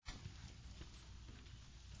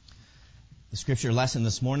The scripture lesson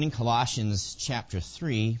this morning, Colossians chapter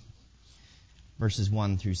 3, verses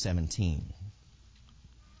 1 through 17.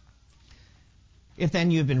 If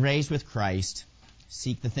then you have been raised with Christ,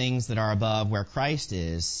 seek the things that are above, where Christ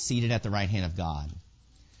is, seated at the right hand of God.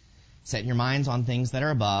 Set your minds on things that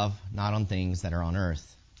are above, not on things that are on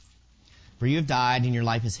earth. For you have died, and your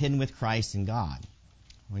life is hidden with Christ in God.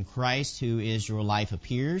 When Christ, who is your life,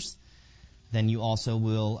 appears, then you also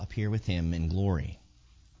will appear with him in glory.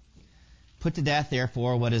 Put to death,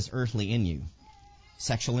 therefore, what is earthly in you: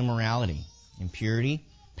 sexual immorality, impurity,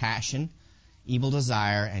 passion, evil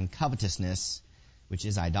desire, and covetousness, which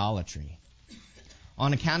is idolatry.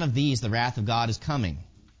 On account of these, the wrath of God is coming.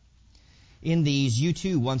 In these you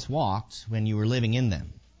too once walked when you were living in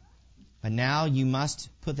them. But now you must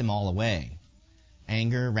put them all away: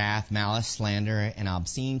 anger, wrath, malice, slander, and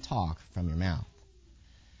obscene talk from your mouth.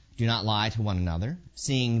 Do not lie to one another,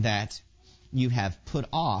 seeing that you have put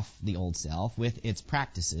off the old self with its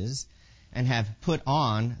practices, and have put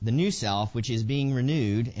on the new self, which is being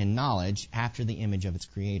renewed in knowledge after the image of its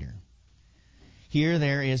Creator. Here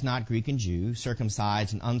there is not Greek and Jew,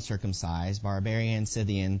 circumcised and uncircumcised, barbarian,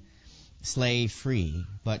 Scythian, slave free,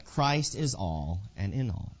 but Christ is all and in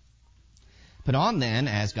all. Put on then,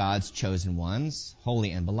 as God's chosen ones,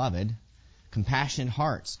 holy and beloved, compassionate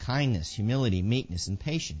hearts, kindness, humility, meekness, and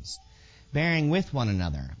patience, bearing with one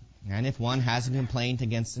another, and if one has a complaint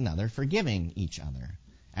against another, forgiving each other.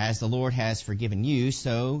 As the Lord has forgiven you,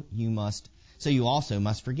 so you also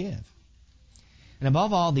must forgive. And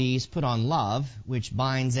above all these, put on love, which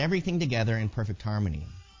binds everything together in perfect harmony.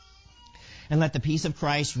 And let the peace of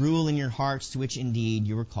Christ rule in your hearts, to which indeed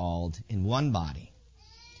you were called, in one body.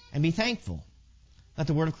 And be thankful. Let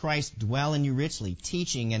the word of Christ dwell in you richly,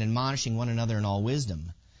 teaching and admonishing one another in all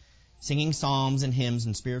wisdom, singing psalms and hymns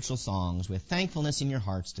and spiritual songs with thankfulness in your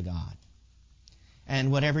hearts to God.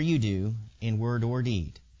 And whatever you do, in word or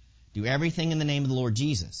deed, do everything in the name of the Lord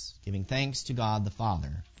Jesus, giving thanks to God the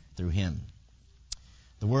Father through him.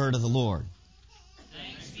 The word of the Lord.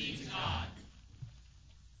 Thanks be to God.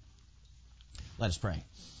 Let us pray.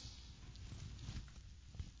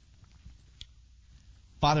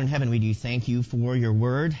 Father in heaven, we do thank you for your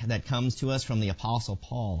word that comes to us from the Apostle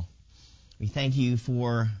Paul. We thank you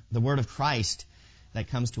for the word of Christ that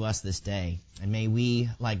comes to us this day. And may we,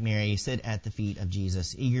 like Mary, sit at the feet of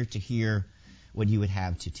Jesus, eager to hear what you would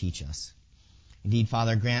have to teach us. Indeed,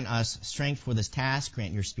 Father, grant us strength for this task.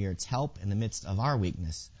 Grant your Spirit's help in the midst of our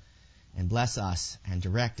weakness. And bless us and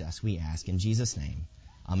direct us, we ask in Jesus' name.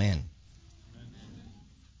 Amen.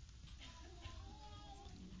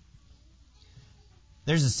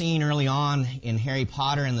 There's a scene early on in Harry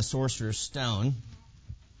Potter and the Sorcerer's Stone,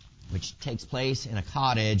 which takes place in a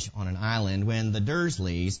cottage on an island when the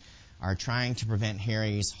Dursleys are trying to prevent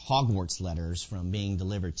Harry's Hogwarts letters from being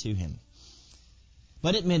delivered to him.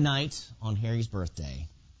 But at midnight, on Harry's birthday,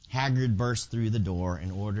 Hagrid bursts through the door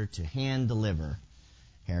in order to hand-deliver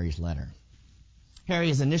Harry's letter. Harry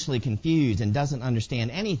is initially confused and doesn't understand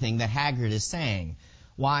anything that Hagrid is saying,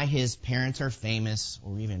 why his parents are famous,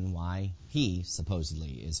 or even why he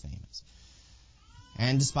supposedly is famous.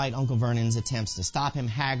 And despite Uncle Vernon's attempts to stop him,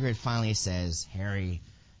 Hagrid finally says, "Harry,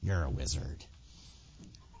 you're a wizard."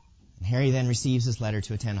 And Harry then receives this letter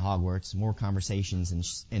to attend Hogwarts. More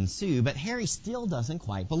conversations ensue, but Harry still doesn't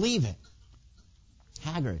quite believe it.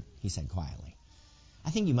 "Hagrid," he said quietly,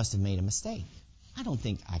 "I think you must have made a mistake. I don't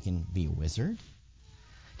think I can be a wizard."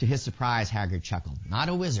 To his surprise, Hagrid chuckled. "Not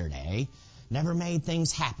a wizard, eh? Never made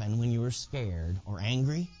things happen when you were scared or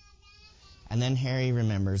angry?" And then Harry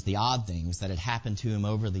remembers the odd things that had happened to him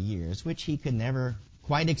over the years, which he could never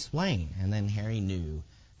quite explain. And then Harry knew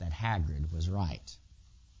that Hagrid was right.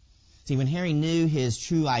 See, when Harry knew his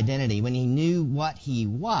true identity, when he knew what he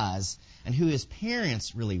was and who his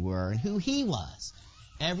parents really were and who he was,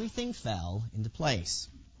 everything fell into place.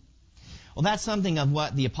 Well, that's something of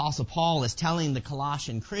what the Apostle Paul is telling the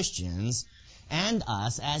Colossian Christians and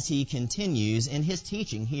us as he continues in his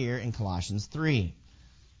teaching here in Colossians 3.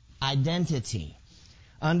 Identity.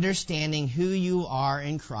 Understanding who you are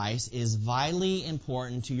in Christ is vitally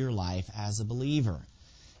important to your life as a believer,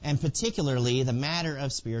 and particularly the matter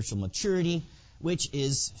of spiritual maturity, which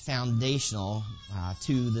is foundational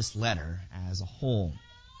to this letter as a whole.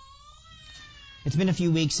 It's been a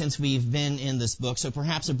few weeks since we've been in this book, so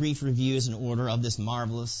perhaps a brief review is in order of this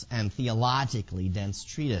marvelous and theologically dense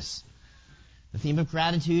treatise. The theme of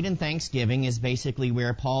gratitude and thanksgiving is basically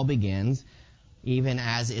where Paul begins, even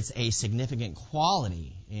as it's a significant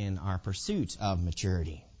quality in our pursuit of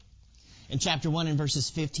maturity. In chapter 1 in verses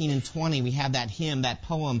 15 and 20, we have that hymn, that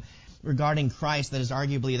poem regarding Christ that is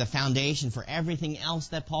arguably the foundation for everything else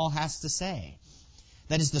that Paul has to say.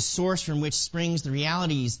 That is the source from which springs the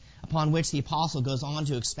realities upon which the apostle goes on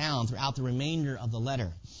to expound throughout the remainder of the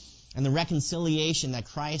letter, and the reconciliation that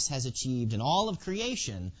Christ has achieved in all of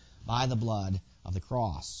creation by the blood of the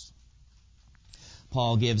cross.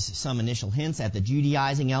 Paul gives some initial hints at the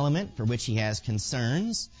Judaizing element for which he has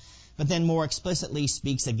concerns, but then more explicitly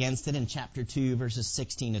speaks against it in chapter 2, verses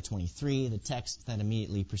 16 to 23, the text that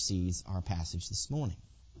immediately precedes our passage this morning.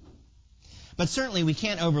 But certainly we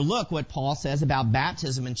can't overlook what Paul says about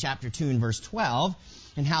baptism in chapter 2 and verse 12,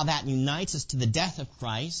 and how that unites us to the death of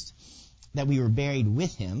Christ, that we were buried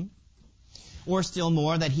with him. Or still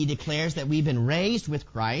more, that he declares that we've been raised with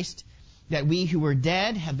Christ, that we who were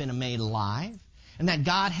dead have been made alive, and that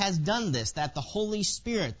God has done this, that the Holy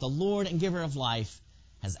Spirit, the Lord and giver of life,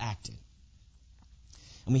 has acted.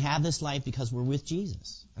 And we have this life because we're with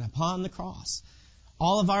Jesus. And upon the cross,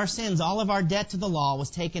 all of our sins, all of our debt to the law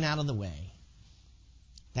was taken out of the way,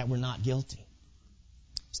 that we're not guilty.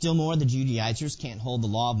 Still more, the Judaizers can't hold the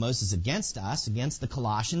law of Moses against us, against the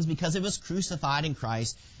Colossians, because it was crucified in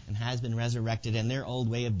Christ and has been resurrected, and their old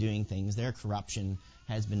way of doing things, their corruption,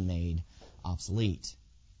 has been made obsolete.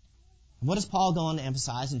 And what does Paul go on to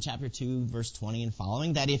emphasize in chapter 2, verse 20 and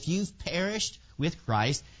following? That if you've perished with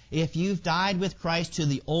Christ, if you've died with Christ to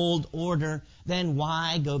the old order, then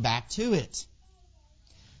why go back to it?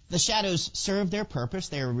 The shadows serve their purpose.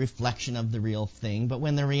 They're a reflection of the real thing. But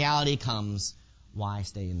when the reality comes, why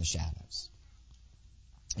stay in the shadows?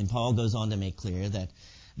 And Paul goes on to make clear that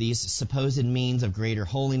these supposed means of greater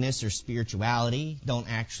holiness or spirituality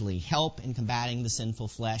don't actually help in combating the sinful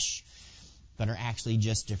flesh, but are actually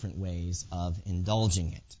just different ways of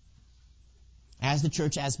indulging it. As the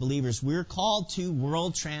church, as believers, we're called to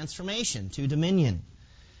world transformation, to dominion.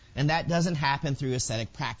 And that doesn't happen through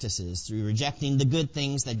ascetic practices, through rejecting the good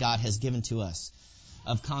things that God has given to us,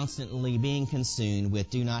 of constantly being consumed with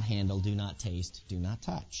do not handle, do not taste, do not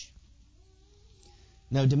touch.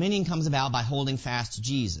 No, dominion comes about by holding fast to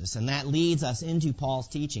Jesus, and that leads us into Paul's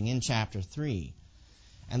teaching in chapter 3.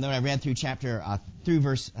 And though I read through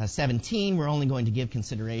verse 17, we're only going to give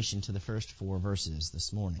consideration to the first 4 verses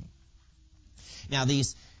this morning. Now, the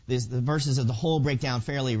verses of the whole break down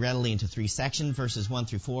fairly readily into 3 sections. Verses 1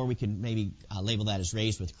 through 4, we could maybe label that as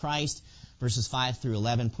raised with Christ. Verses 5 through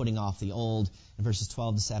 11, putting off the old. And verses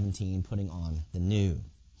 12 to 17, putting on the new.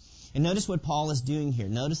 And notice what Paul is doing here.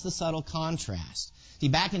 Notice the subtle contrast. See,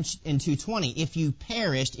 back in 2:20, if you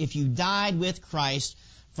perished, if you died with Christ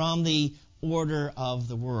from the order of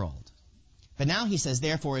the world. But now he says,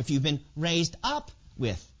 therefore, if you've been raised up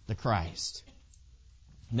with the Christ.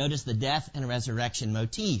 Notice the death and resurrection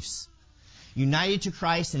motifs. United to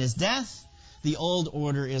Christ in his death, the old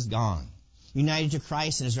order is gone. United to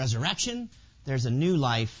Christ in his resurrection, there's a new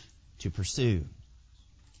life to pursue.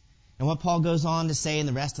 And what Paul goes on to say in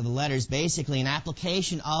the rest of the letter is basically an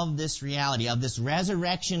application of this reality, of this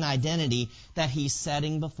resurrection identity that he's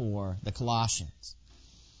setting before the Colossians.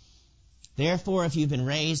 Therefore, if you've been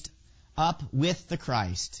raised up with the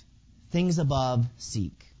Christ, things above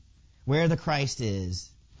seek, where the Christ is,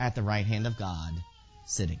 at the right hand of God,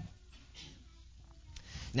 sitting.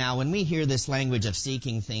 Now, when we hear this language of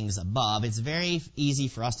seeking things above, it's very easy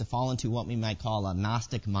for us to fall into what we might call a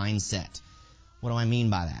Gnostic mindset. What do I mean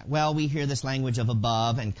by that? Well, we hear this language of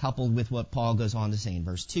above, and coupled with what Paul goes on to say in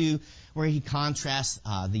verse 2, where he contrasts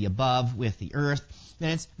the above with the earth, then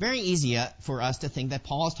it's very easy for us to think that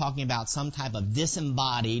Paul is talking about some type of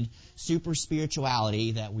disembodied super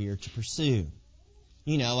spirituality that we are to pursue.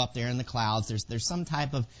 You know, up there in the clouds, there's some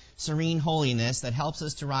type of serene holiness that helps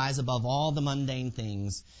us to rise above all the mundane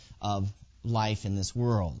things of life in this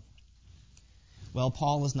world. Well,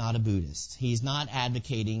 Paul is not a Buddhist. He's not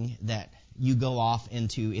advocating that you go off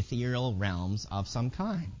into ethereal realms of some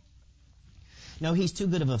kind. No, he's too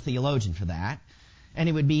good of a theologian for that, and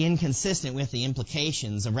it would be inconsistent with the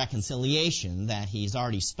implications of reconciliation that he's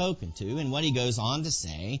already spoken to and what he goes on to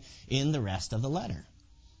say in the rest of the letter.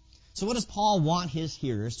 So what does Paul want his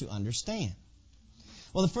hearers to understand?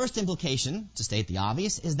 Well, the first implication, to state the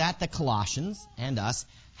obvious, is that the Colossians and us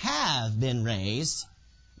have been raised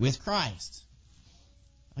with Christ.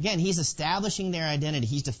 Again, he's establishing their identity.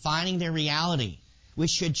 He's defining their reality, which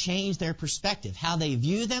should change their perspective, how they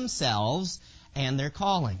view themselves and their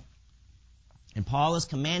calling. And Paul is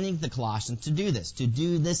commanding the Colossians to do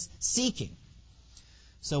this seeking.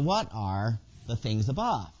 So what are the things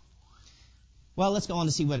above? Well, let's go on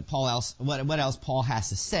to see what else Paul has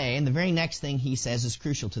to say. And the very next thing he says is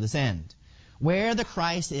crucial to this end. Where the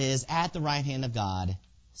Christ is at the right hand of God,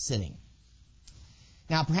 sitting.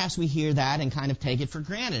 Now, perhaps we hear that and kind of take it for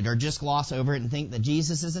granted or just gloss over it and think that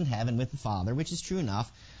Jesus is in heaven with the Father, which is true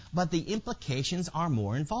enough, but the implications are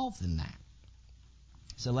more involved than that.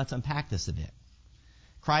 So let's unpack this a bit.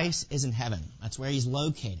 Christ is in heaven. That's where he's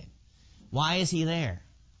located. Why is he there?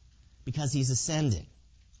 Because he's ascended.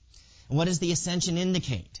 And what does the ascension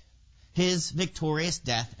indicate? His victorious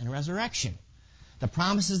death and resurrection. The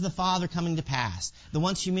promises of the Father coming to pass. The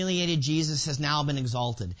once humiliated Jesus has now been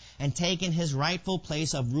exalted and taken his rightful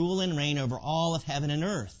place of rule and reign over all of heaven and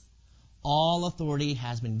earth. All authority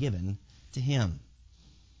has been given to him.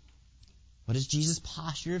 What does Jesus'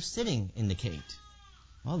 posture of sitting indicate?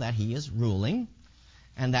 Well, that he is ruling,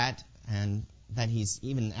 and that he's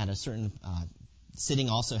even at a certain sitting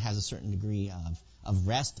also has a certain degree of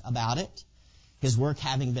rest about it. His work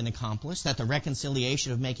having been accomplished, that the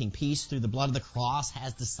reconciliation of making peace through the blood of the cross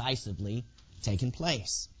has decisively taken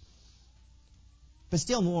place. But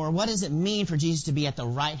still more, what does it mean for Jesus to be at the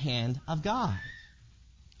right hand of God?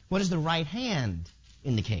 What does the right hand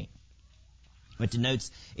indicate? It denotes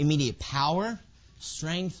immediate power,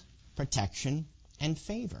 strength, protection, and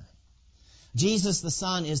favor. Jesus the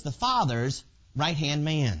Son is the Father's right-hand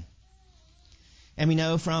man. And we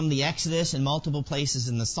know from the Exodus and multiple places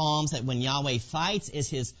in the Psalms that when Yahweh fights, it's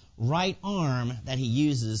his right arm that he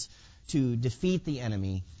uses to defeat the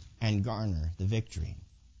enemy and garner the victory.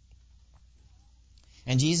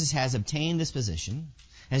 And Jesus has obtained this position,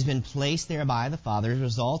 has been placed there by the Father as a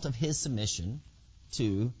result of his submission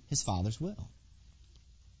to his Father's will.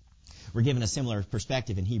 We're given a similar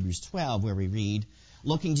perspective in Hebrews 12, where we read,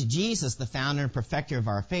 looking to Jesus, the founder and perfecter of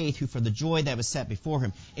our faith, who for the joy that was set before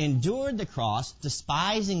him endured the cross,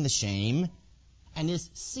 despising the shame, and is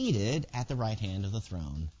seated at the right hand of the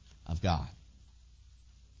throne of God.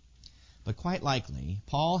 But quite likely,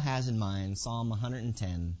 Paul has in mind Psalm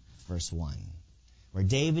 110, verse 1, where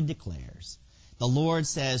David declares, the Lord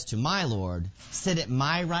says to my Lord, sit at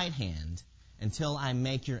my right hand until I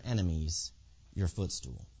make your enemies your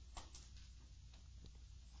footstool.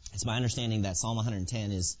 It's my understanding that Psalm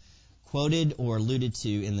 110 is quoted or alluded to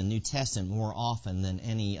in the New Testament more often than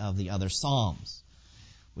any of the other Psalms,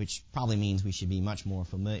 which probably means we should be much more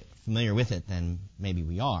familiar with it than maybe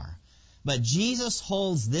we are. But Jesus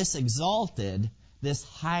holds this exalted, this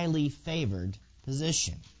highly favored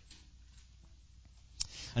position.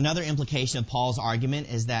 Another implication of Paul's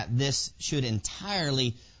argument is that this should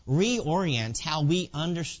entirely reorient how we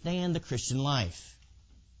understand the Christian life.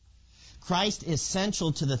 Christ is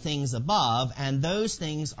central to the things above, and those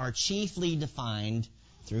things are chiefly defined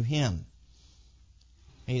through him.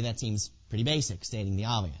 Maybe that seems pretty basic, stating the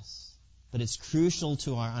obvious, but it's crucial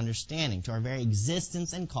to our understanding, to our very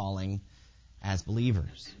existence and calling as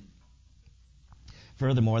believers.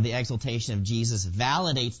 Furthermore, the exaltation of Jesus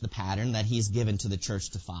validates the pattern that he's given to the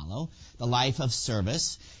church to follow, the life of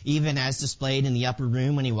service, even as displayed in the upper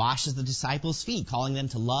room when he washes the disciples' feet, calling them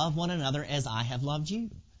to love one another as I have loved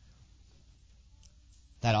you.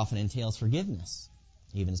 That often entails forgiveness,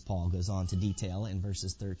 even as Paul goes on to detail in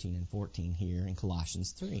verses 13 and 14 here in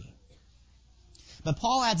Colossians 3. But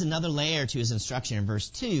Paul adds another layer to his instruction in verse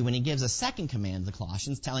 2 when he gives a second command to the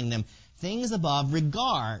Colossians, telling them, things above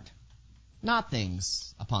regard, not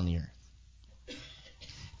things upon the earth.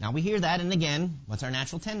 Now we hear that, and again, what's our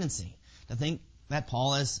natural tendency? To think that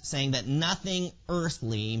Paul is saying that nothing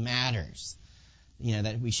earthly matters.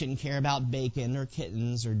 That we shouldn't care about bacon or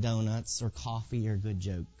kittens or donuts or coffee or good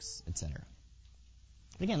jokes, etc.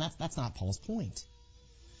 But again, that's not Paul's point.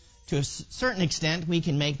 To a certain extent, we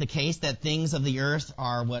can make the case that things of the earth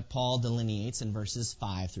are what Paul delineates in verses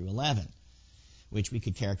 5 through 11, which we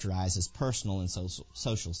could characterize as personal and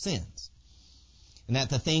social sins. And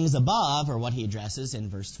that the things above are what he addresses in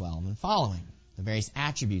verse 12 and following, the various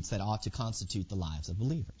attributes that ought to constitute the lives of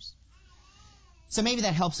believers. So maybe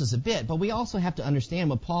that helps us a bit, but we also have to understand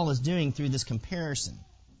what Paul is doing through this comparison.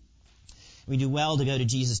 We do well to go to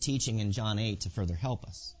Jesus' teaching in John 8 to further help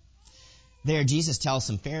us. There, Jesus tells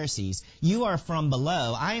some Pharisees, you are from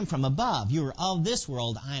below, I am from above. You are of this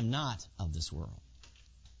world, I am not of this world.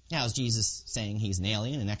 Now, is Jesus saying he's an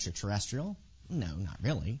alien, an extraterrestrial? No, not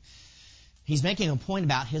really. He's making a point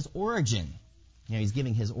about his origin. He's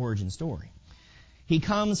giving his origin story. He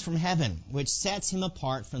comes from heaven, which sets him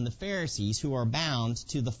apart from the Pharisees who are bound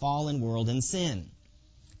to the fallen world and sin.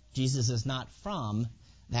 Jesus is not from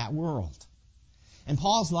that world. And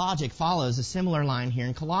Paul's logic follows a similar line here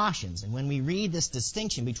in Colossians. And when we read this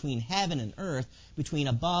distinction between heaven and earth, between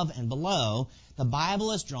above and below, the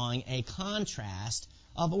Bible is drawing a contrast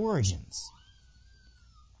of origins.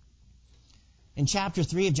 In chapter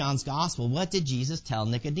 3 of John's Gospel, what did Jesus tell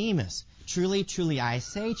Nicodemus? Truly, truly, I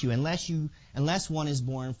say to you, unless one is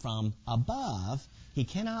born from above, he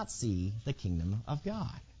cannot see the kingdom of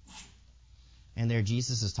God. And there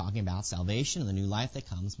Jesus is talking about salvation and the new life that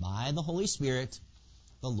comes by the Holy Spirit,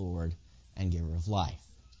 the Lord and giver of life.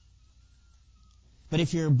 But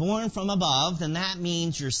if you're born from above, then that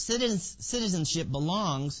means your citizenship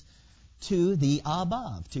belongs to the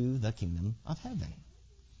above, to the kingdom of heaven.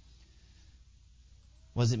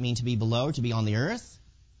 What does it mean to be below, to be on the earth?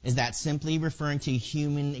 Is that simply referring to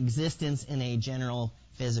human existence in a general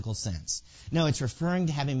physical sense? No, it's referring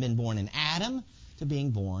to having been born in Adam to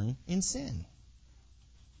being born in sin.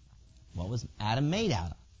 What was Adam made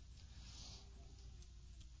out of?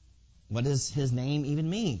 What does his name even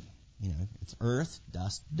mean? It's earth,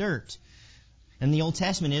 dust, dirt. In the Old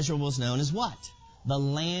Testament, Israel was known as what? The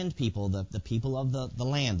land people, the people of the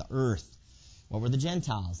land, the earth. What were the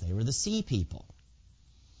Gentiles? They were the sea people.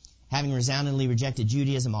 Having resoundingly rejected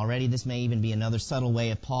Judaism already, this may even be another subtle way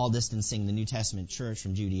of Paul distancing the New Testament church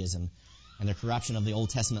from Judaism and the corruption of the Old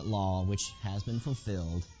Testament law, which has been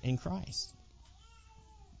fulfilled in Christ.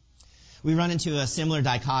 We run into a similar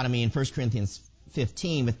dichotomy in 1 Corinthians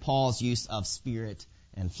 15 with Paul's use of spirit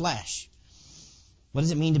and flesh. What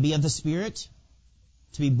does it mean to be of the Spirit?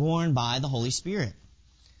 To be born by the Holy Spirit.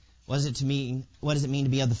 What does it mean to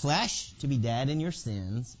be of the flesh? To be dead in your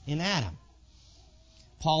sins in Adam.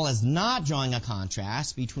 Paul is not drawing a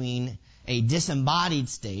contrast between a disembodied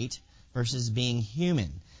state versus being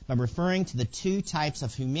human, but referring to the two types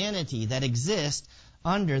of humanity that exist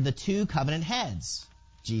under the two covenant heads,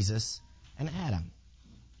 Jesus and Adam.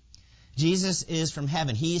 Jesus is from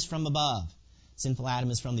heaven. He's from above. Sinful Adam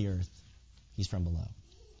is from the earth. He's from below.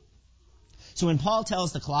 So when Paul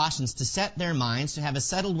tells the Colossians to set their minds, to have a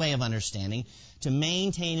settled way of understanding, to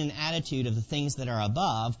maintain an attitude of the things that are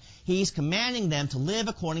above, he's commanding them to live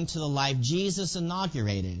according to the life Jesus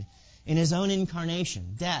inaugurated in his own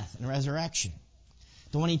incarnation, death, and resurrection.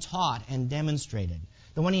 The one he taught and demonstrated.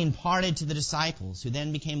 The one he imparted to the disciples, who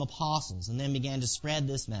then became apostles and then began to spread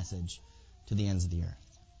this message to the ends of the earth.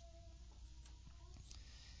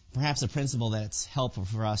 Perhaps a principle that's helpful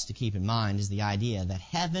for us to keep in mind is the idea that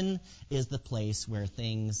heaven is the place where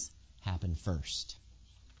things happen first.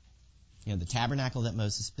 The tabernacle that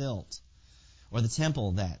Moses built, or the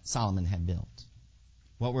temple that Solomon had built.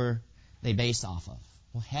 What were they based off of?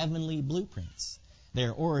 Well, heavenly blueprints.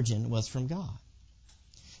 Their origin was from God.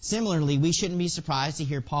 Similarly, we shouldn't be surprised to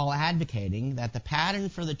hear Paul advocating that the pattern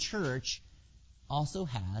for the church also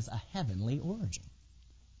has a heavenly origin.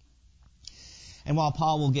 And while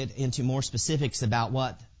Paul will get into more specifics about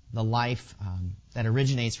what the life that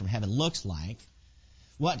originates from heaven looks like,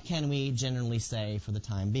 what can we generally say for the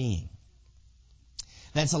time being?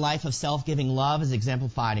 That's a life of self-giving love as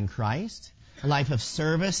exemplified in Christ, a life of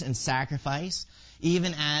service and sacrifice,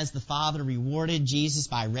 even as the Father rewarded Jesus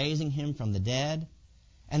by raising him from the dead,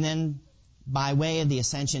 and then by way of the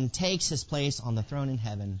ascension takes his place on the throne in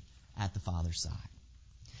heaven at the Father's side.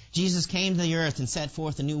 Jesus came to the earth and set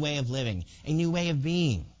forth a new way of living, a new way of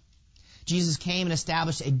being. Jesus came and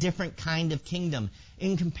established a different kind of kingdom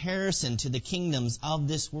in comparison to the kingdoms of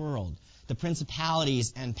this world, the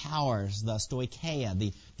principalities and powers, the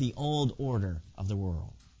stoicheia, the old order of the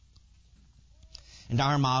world. And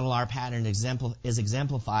our model, our pattern is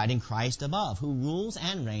exemplified in Christ above, who rules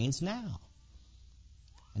and reigns now,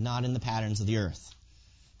 and not in the patterns of the earth,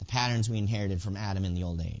 the patterns we inherited from Adam in the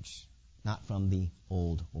old age, not from the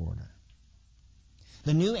old order.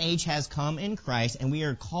 The new age has come in Christ, and we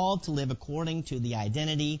are called to live according to the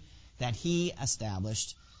identity that He has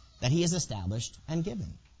established and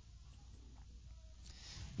given.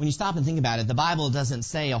 When you stop and think about it, the Bible doesn't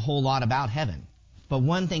say a whole lot about heaven. But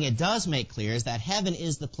one thing it does make clear is that heaven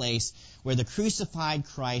is the place where the crucified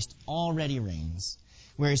Christ already reigns,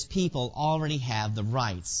 where His people already have the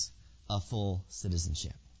rights of full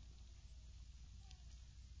citizenship.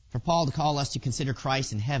 For Paul to call us to consider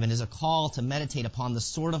Christ in heaven is a call to meditate upon the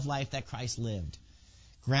sort of life that Christ lived,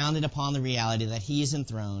 grounded upon the reality that He is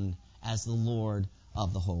enthroned as the Lord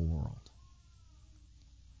of the whole world.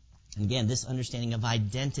 And again, this understanding of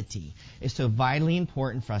identity is so vitally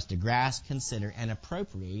important for us to grasp, consider, and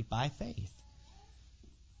appropriate by faith.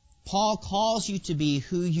 Paul calls you to be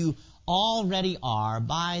who you already are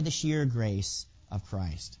by the sheer grace of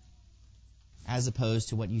Christ, as opposed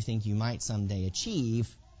to what you think you might someday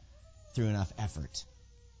achieve through enough effort.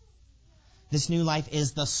 This new life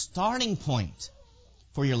is the starting point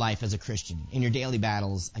for your life as a Christian in your daily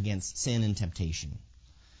battles against sin and temptation,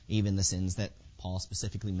 even the sins that Paul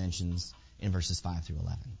specifically mentions in verses 5 through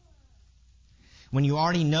 11. When you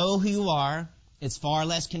already know who you are, it's far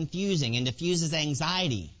less confusing and diffuses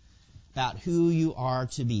anxiety about who you are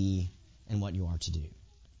to be and what you are to do.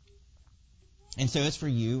 And so it's for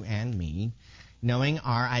you and me, knowing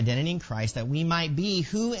our identity in Christ, that we might be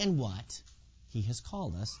who and what He has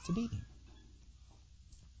called us to be.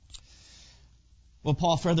 Well,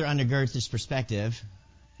 Paul further undergirds this perspective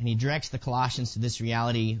And he directs the Colossians to this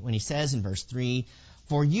reality when he says in verse 3,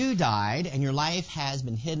 "For you died, and your life has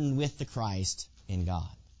been hidden with the Christ in God."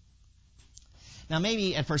 Now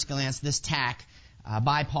maybe at first glance this tack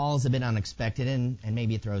by Paul is a bit unexpected and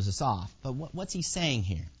maybe it throws us off. But what's he saying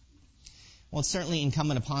here? Well, it's certainly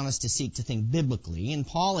incumbent upon us to seek to think biblically, and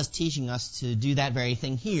Paul is teaching us to do that very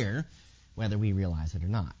thing here, whether we realize it or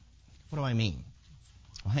not. What do I mean?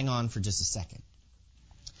 Well, hang on for just a second.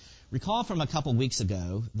 Recall from a couple weeks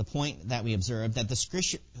ago the point that we observed that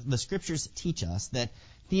the Scriptures teach us that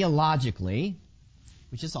theologically,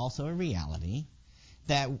 which is also a reality,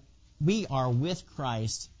 that we are with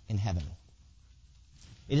Christ in heaven.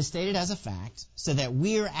 It is stated as a fact so that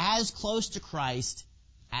we're as close to Christ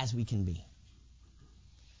as we can be.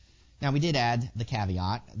 Now, we did add the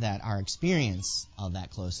caveat that our experience of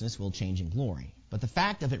that closeness will change in glory. But the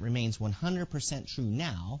fact of it remains 100% true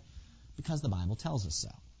now because the Bible tells us so.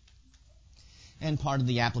 And part of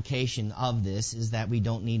the application of this is that we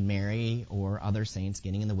don't need Mary or other saints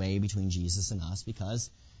getting in the way between Jesus and us because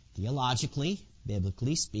theologically,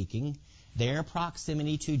 biblically speaking, their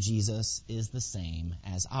proximity to Jesus is the same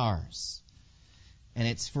as ours. And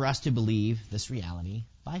it's for us to believe this reality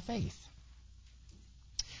by faith.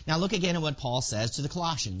 Now look again at what Paul says to the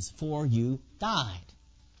Colossians. "For you died."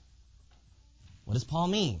 What does Paul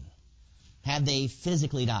mean? Had they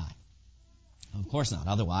physically died? Of course not.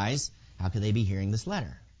 Otherwise, how could they be hearing this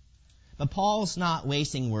letter? But Paul's not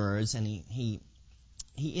wasting words, and he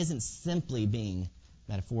isn't simply being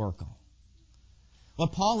metaphorical.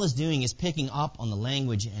 What Paul is doing is picking up on the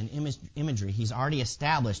language and imagery he's already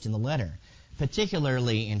established in the letter,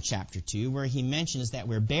 particularly in chapter 2, where he mentions that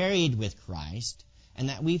we're buried with Christ and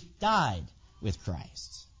that we've died with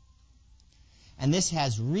Christ. And this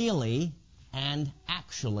has really and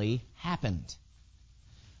actually happened.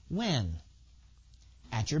 When?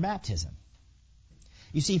 At your baptism.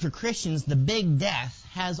 You see, for Christians, the big death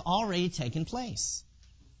has already taken place.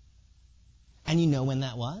 And you know when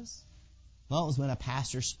that was? Well, it was when a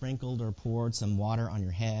pastor sprinkled or poured some water on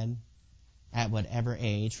your head at whatever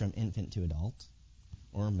age, from infant to adult,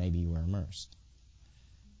 or maybe you were immersed.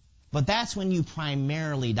 But that's when you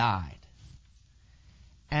primarily died.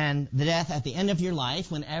 And the death at the end of your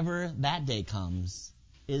life, whenever that day comes,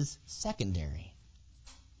 is secondary.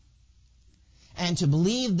 And to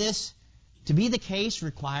believe this to be the case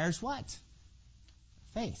requires what?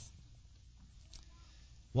 Faith.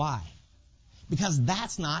 Why? Because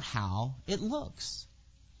that's not how it looks.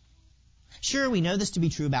 Sure, we know this to be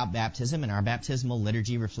true about baptism, and our baptismal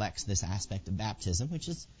liturgy reflects this aspect of baptism, which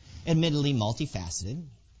is admittedly multifaceted.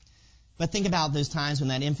 But think about those times when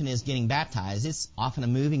that infant is getting baptized. It's often a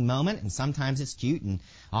moving moment, and sometimes it's cute, and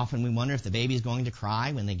often we wonder if the baby is going to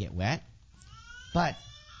cry when they get wet. But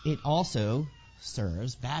it also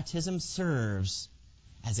baptism serves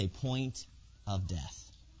as a point of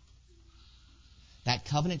death. That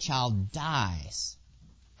covenant child dies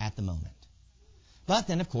at the moment. But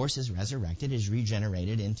then, of course, is resurrected, is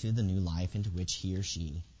regenerated into the new life into which he or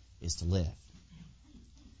she is to live.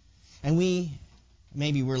 And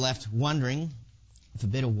maybe we're left wondering if a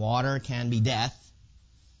bit of water can be death,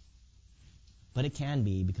 but it can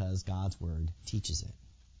be because God's Word teaches it.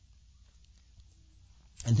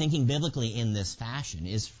 And thinking biblically in this fashion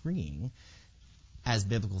is freeing, as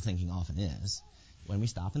biblical thinking often is, when we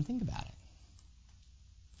stop and think about it.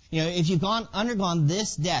 You know, if you've undergone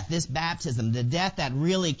this death, this baptism, the death that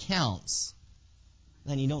really counts,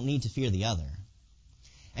 then you don't need to fear the other.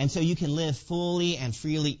 And so you can live fully and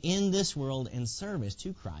freely in this world in service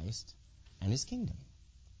to Christ and His kingdom.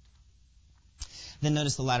 Then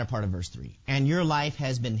notice the latter part of verse 3. And your life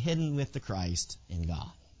has been hidden with the Christ in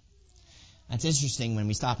God. That's interesting when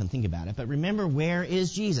we stop and think about it. But remember, where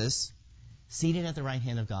is Jesus? Seated at the right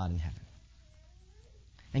hand of God in heaven.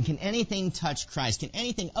 And can anything touch Christ? Can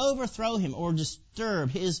anything overthrow Him or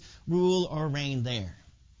disturb His rule or reign there?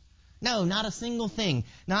 No, not a single thing.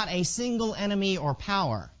 Not a single enemy or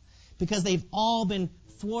power. Because they've all been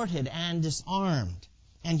thwarted and disarmed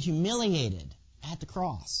and humiliated at the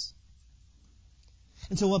cross.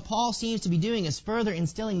 And so what Paul seems to be doing is further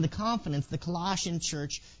instilling the confidence the Colossian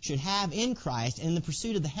church should have in Christ and in the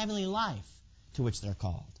pursuit of the heavenly life to which they're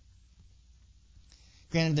called.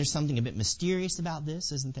 Granted, there's something a bit mysterious about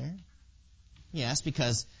this, isn't there? Yes,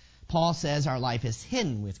 because Paul says our life is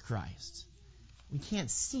hidden with Christ. We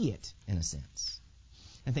can't see it, in a sense.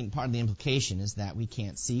 I think part of the implication is that we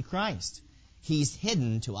can't see Christ. He's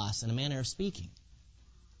hidden to us in a manner of speaking.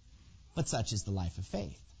 But such is the life of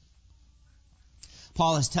faith.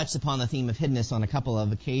 Paul has touched upon the theme of hiddenness on a couple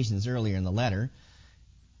of occasions earlier in the letter.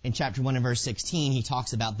 In chapter 1 and verse 16, he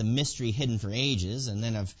talks about the mystery hidden for ages, and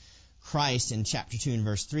then of Christ in chapter 2 and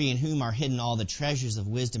verse 3, in whom are hidden all the treasures of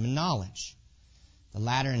wisdom and knowledge, the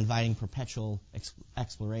latter inviting perpetual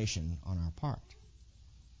exploration on our part.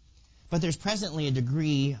 But there's presently a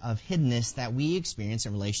degree of hiddenness that we experience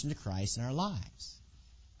in relation to Christ in our lives.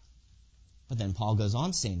 But then Paul goes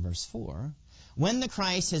on to say in verse 4, when the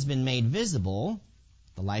Christ has been made visible,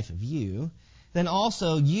 the life of you, then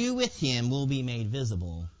also you with him will be made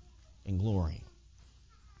visible in glory.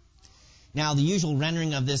 Now, the usual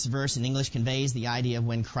rendering of this verse in English conveys the idea of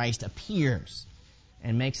when Christ appears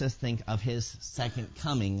and makes us think of his second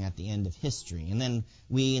coming at the end of history. And then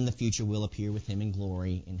we in the future will appear with him in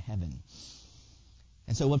glory in heaven.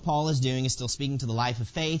 And so what Paul is doing is still speaking to the life of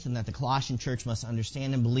faith, and that the Colossian church must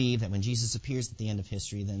understand and believe that when Jesus appears at the end of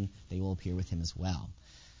history, then they will appear with him as well.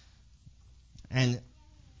 And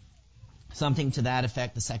something to that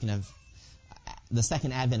effect, the second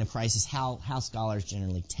advent of Christ is how scholars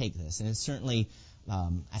generally take this. And it's certainly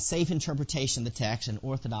a safe interpretation of the text and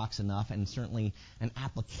orthodox enough, and certainly an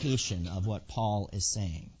application of what Paul is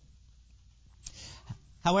saying.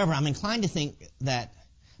 However, I'm inclined to think that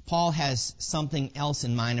Paul has something else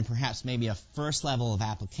in mind, and perhaps maybe a first level of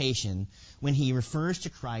application, when he refers to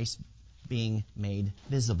Christ being made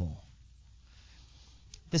visible.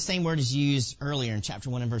 The same word is used earlier in chapter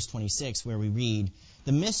 1 and verse 26, where we read,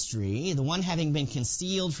 the mystery, the one having been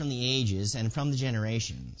concealed from the ages and from the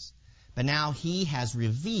generations, but now he has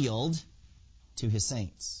revealed to his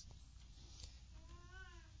saints.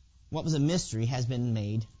 What was a mystery has been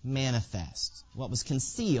made manifest. What was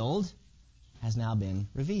concealed has now been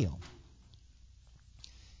revealed.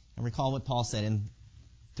 And recall what Paul said in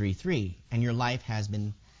 3:3, and your life has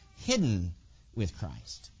been hidden with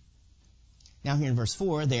Christ. Now here in verse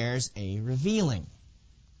 4, there's a revealing.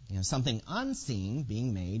 Something unseen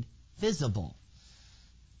being made visible.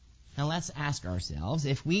 Now let's ask ourselves,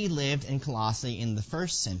 if we lived in Colossae in the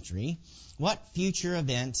first century, what future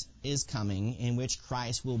event is coming in which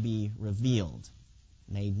Christ will be revealed,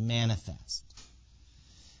 made manifest?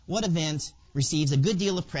 What event receives a good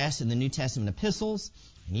deal of press in the New Testament epistles,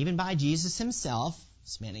 and even by Jesus himself,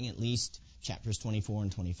 spanning at least chapters 24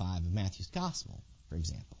 and 25 of Matthew's Gospel, for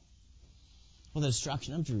example? Well, the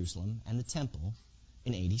destruction of Jerusalem and the temple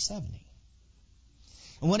in AD 70.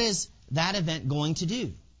 And what is that event going to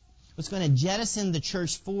do? It's going to jettison the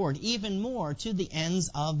church forward even more to the ends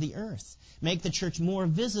of the earth, make the church more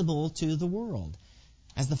visible to the world,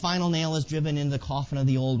 as the final nail is driven into the coffin of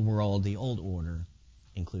the old world, the old order,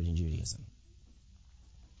 including Judaism.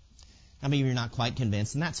 Now, maybe you're not quite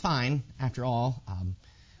convinced, and that's fine. After all,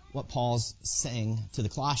 what Paul's saying to the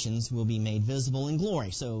Colossians will be made visible in glory.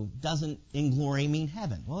 So doesn't in glory mean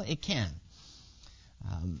heaven? Well, it can.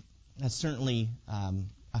 That's certainly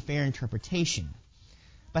a fair interpretation.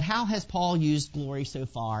 But how has Paul used glory so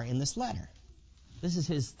far in this letter? This is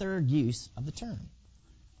his third use of the term.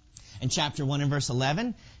 In chapter 1 and verse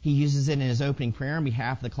 11, he uses it in his opening prayer on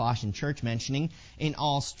behalf of the Colossian church, mentioning, in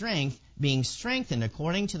all strength, being strengthened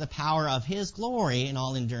according to the power of his glory in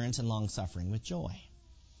all endurance and long-suffering with joy.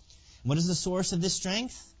 What is the source of this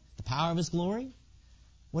strength? The power of his glory?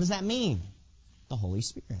 What does that mean? The Holy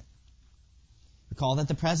Spirit. Recall that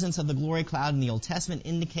the presence of the glory cloud in the Old Testament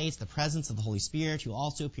indicates the presence of the Holy Spirit, who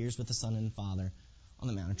also appears with the Son and Father on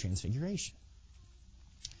the Mount of Transfiguration.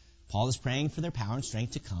 Paul is praying for their power and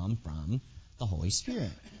strength to come from the Holy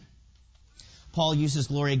Spirit. Paul uses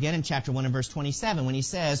glory again in chapter 1 and verse 27 when he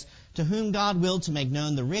says, to whom God willed to make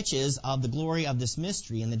known the riches of the glory of this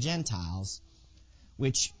mystery in the Gentiles,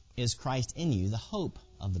 which is Christ in you, the hope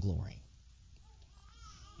of the glory.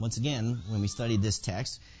 Once again, when we studied this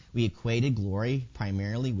text, we equated glory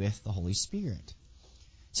primarily with the Holy Spirit.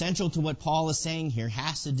 Central to what Paul is saying here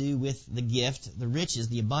has to do with the gift, the riches,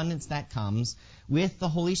 the abundance that comes with the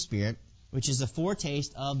Holy Spirit, which is a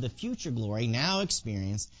foretaste of the future glory now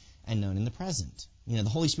experienced and known in the present. The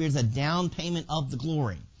Holy Spirit is a down payment of the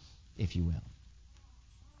glory, if you will.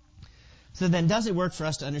 So then, does it work for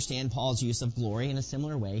us to understand Paul's use of glory in a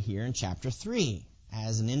similar way here in chapter 3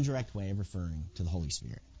 as an indirect way of referring to the Holy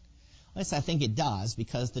Spirit? Yes, I think it does,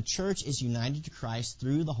 because the church is united to Christ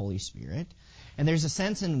through the Holy Spirit, and there's a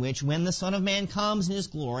sense in which when the Son of Man comes in his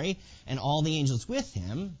glory and all the angels with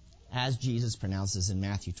him, as Jesus pronounces in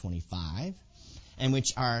Matthew 25, and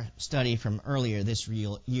which our study from earlier this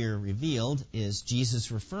year revealed, is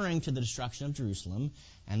Jesus referring to the destruction of Jerusalem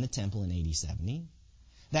and the temple in AD 70,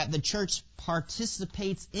 that the church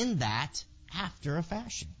participates in that after a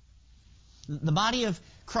fashion. The body of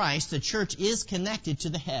Christ, the church, is connected to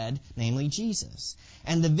the head, namely Jesus.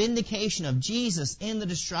 And the vindication of Jesus in the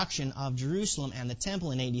destruction of Jerusalem and the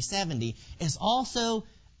temple in AD 70 is also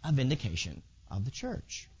a vindication of the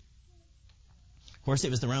church. Of course,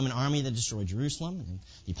 it was the Roman army that destroyed Jerusalem, and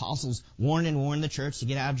the apostles warned the church to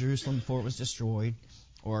get out of Jerusalem before it was destroyed,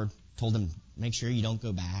 or told them, make sure you don't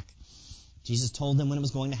go back. Jesus told them when it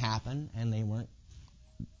was going to happen, and they weren't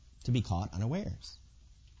to be caught unawares.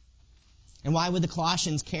 And why would the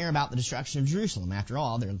Colossians care about the destruction of Jerusalem? After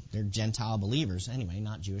all, they're Gentile believers anyway,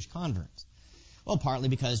 not Jewish converts. Well, partly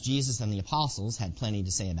because Jesus and the apostles had plenty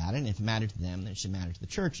to say about it, and if it mattered to them, then it should matter to the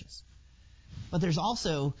churches. But there's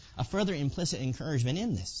also a further implicit encouragement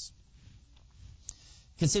in this.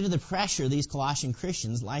 Consider the pressure these Colossian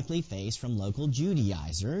Christians likely face from local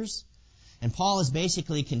Judaizers. And Paul is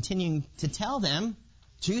basically continuing to tell them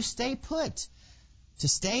to stay put, to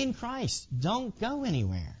stay in Christ. Don't go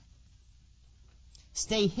anywhere.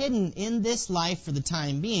 Stay hidden in this life for the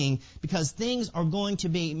time being, because things are going to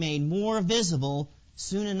be made more visible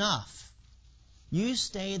soon enough. You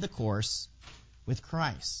stay the course with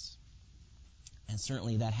Christ. And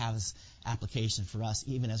certainly that has application for us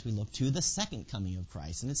even as we look to the second coming of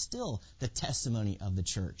Christ. And it's still the testimony of the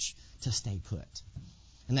church to stay put.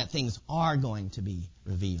 And that things are going to be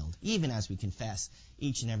revealed, even as we confess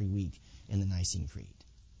each and every week in the Nicene Creed.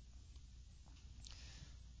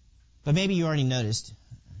 But maybe you already noticed,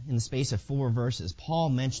 in the space of 4 verses, Paul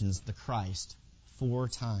mentions the Christ 4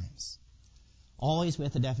 times, always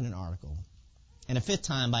with a definite article, and a 5th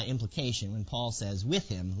time by implication when Paul says with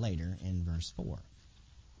him later in verse 4.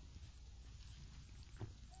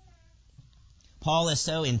 Paul is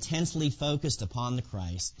so intensely focused upon the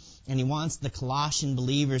Christ, and he wants the Colossian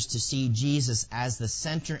believers to see Jesus as the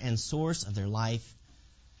center and source of their life,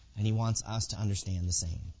 and he wants us to understand the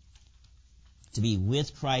same. To be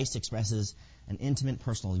with Christ expresses an intimate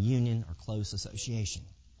personal union or close association.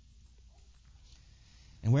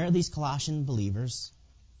 And where are these Colossian believers?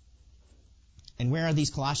 And where are these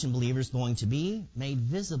Colossian believers going to be? Made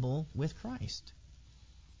visible with Christ.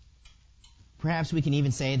 Perhaps we can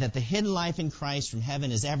even say that the hidden life in Christ from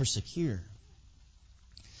heaven is ever secure,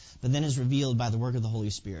 but then is revealed by the work of the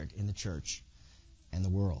Holy Spirit in the church and the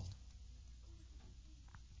world.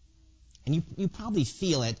 And you probably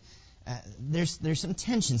feel it. There's some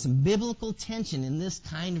tension, some biblical tension in this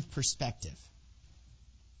kind of perspective.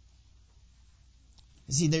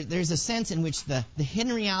 You see, there's a sense in which the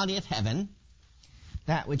hidden reality of heaven,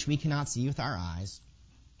 that which we cannot see with our eyes,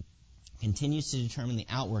 continues to determine the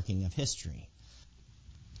outworking of history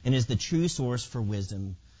and is the true source for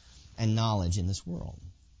wisdom and knowledge in this world.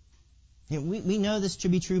 We know this to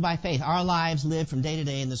be true by faith. Our lives lived from day to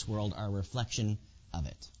day in this world are a reflection of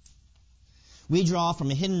it. We draw from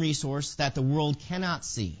a hidden resource that the world cannot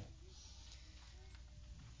see.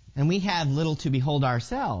 And we have little to behold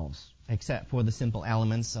ourselves, except for the simple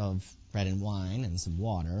elements of bread and wine and some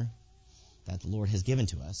water that the Lord has given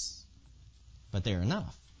to us. But they're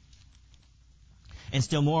enough. And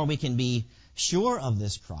still more, we can be sure of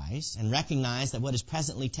this Christ and recognize that what is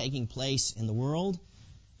presently taking place in the world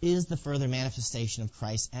is the further manifestation of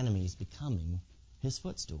Christ's enemies becoming his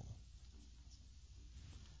footstool.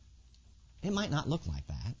 It might not look like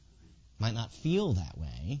that, might not feel that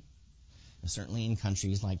way. Certainly in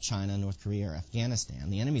countries like China, North Korea, or Afghanistan,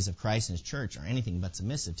 the enemies of Christ and his church are anything but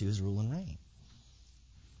submissive to his rule and reign.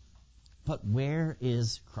 But where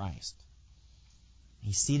is Christ?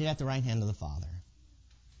 He's seated at the right hand of the Father.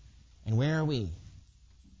 And where are we?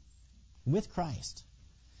 With Christ,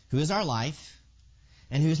 who is our life,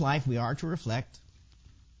 and whose life we are to reflect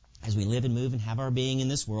as we live and move and have our being in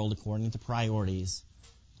this world according to the priorities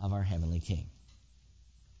of our heavenly King.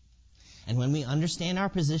 And when we understand our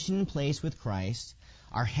position and place with Christ,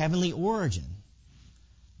 our heavenly origin,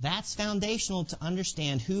 that's foundational to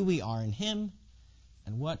understand who we are in him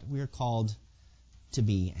and what we're called to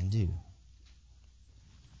be and do.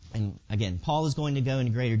 And again, Paul is going to go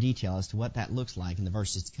into greater detail as to what that looks like in the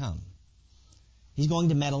verses to come. He's going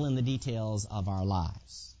to meddle in the details of our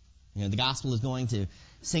lives. The gospel is going to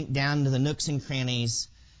sink down into the nooks and crannies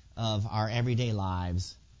of our everyday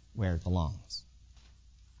lives where it belongs.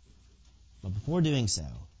 But before doing so,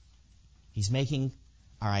 he's making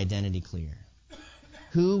our identity clear.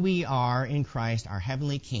 Who we are in Christ, our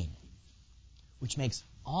heavenly King, which makes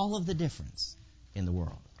all of the difference in the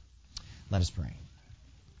world. Let us pray.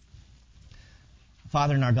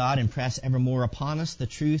 Father and our God, impress evermore upon us the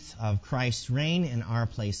truth of Christ's reign and our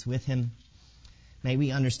place with him. May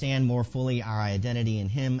we understand more fully our identity in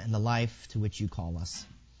him and the life to which you call us.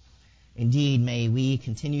 Indeed, may we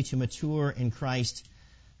continue to mature in Christ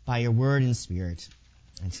by your word and spirit,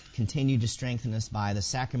 and continue to strengthen us by the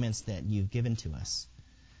sacraments that you've given to us.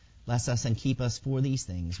 Bless us and keep us for these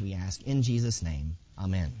things, we ask in Jesus' name.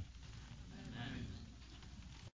 Amen.